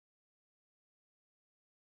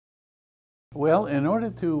Well, in order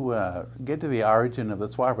to get to the origin of the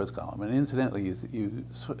Swopper's column, and incidentally, you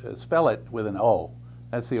spell it with an O.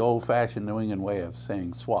 That's the old-fashioned New England way of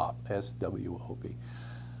saying swop, S-W-O-P.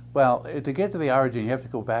 Well, to get to the origin, you have to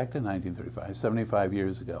go back to 1935, 75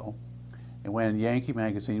 years ago, and when Yankee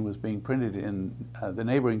Magazine was being printed in the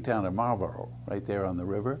neighboring town of Marlboro, right there on the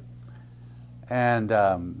river. And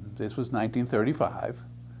this was 1935.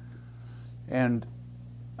 And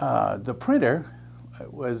the printer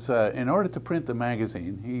was, in order to print the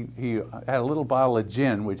magazine, he had a little bottle of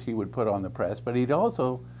gin which he would put on the press, but he'd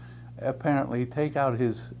also apparently take out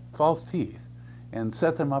his false teeth and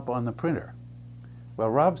set them up on the printer. Well,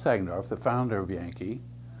 Robb Sagendorph, the founder of Yankee,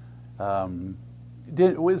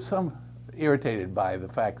 was irritated by the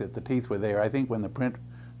fact that the teeth were there. I think when the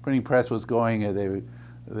printing press was going,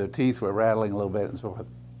 the teeth were rattling a little bit and so forth.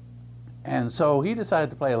 And so he decided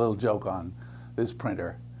to play a little joke on this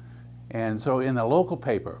printer. And so in the local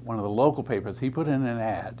paper, one of the local papers, he put in an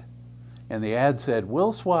ad. And the ad said,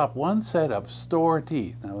 "We'll swap one set of store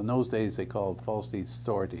teeth." Now in those days they called false teeth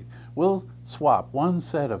store teeth. "We'll swap one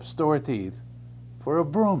set of store teeth for a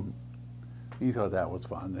broom." He thought that was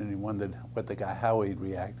fun, and he wondered how he'd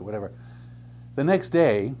react or whatever. The next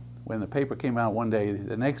day, when the paper came out one day,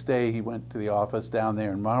 the next day he went to the office down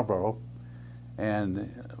there in Marlboro, and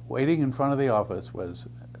waiting in front of the office was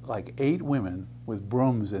like 8 women with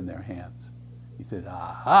brooms in their hands. He said,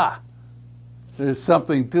 "Aha! There's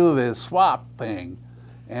something to this swap thing."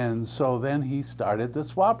 And so then he started the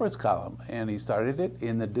Swopper's column, and he started it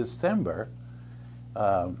in the December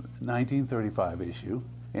 1935 issue.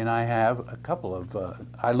 And I have a couple of,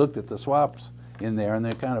 I looked at the swaps in there, and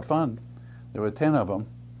they're kind of fun. There were 10 of them.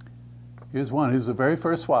 Here's one. Here's the very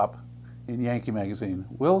first swap in Yankee Magazine.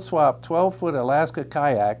 "We'll swap 12-foot Alaska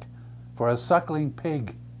kayak for a suckling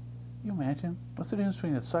pig." Can you imagine? What's the difference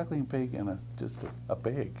between a suckling pig and just a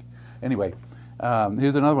pig? Anyway,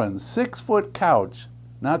 here's another one. 6-foot couch,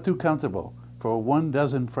 not too comfortable, for 1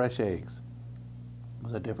 dozen fresh eggs. It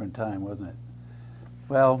was a different time, wasn't it?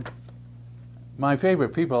 Well, my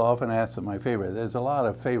favorite, people often ask my favorite. There's a lot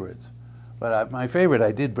of favorites. But my favorite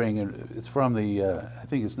I did bring, it's from the, I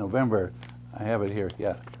think it's November, I have it here,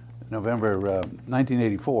 yeah, November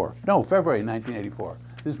 1984. No, February 1984.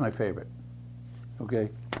 This is my favorite, okay?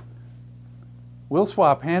 "We'll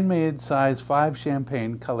swap handmade size 5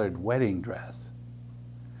 champagne colored wedding dress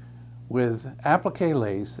with applique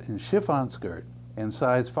lace and chiffon skirt and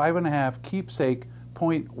size 5.5 keepsake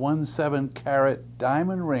 .17 carat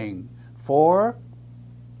diamond ring for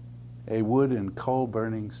a wood and coal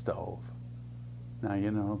burning stove." Now,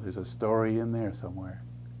 you know, there's a story in there somewhere.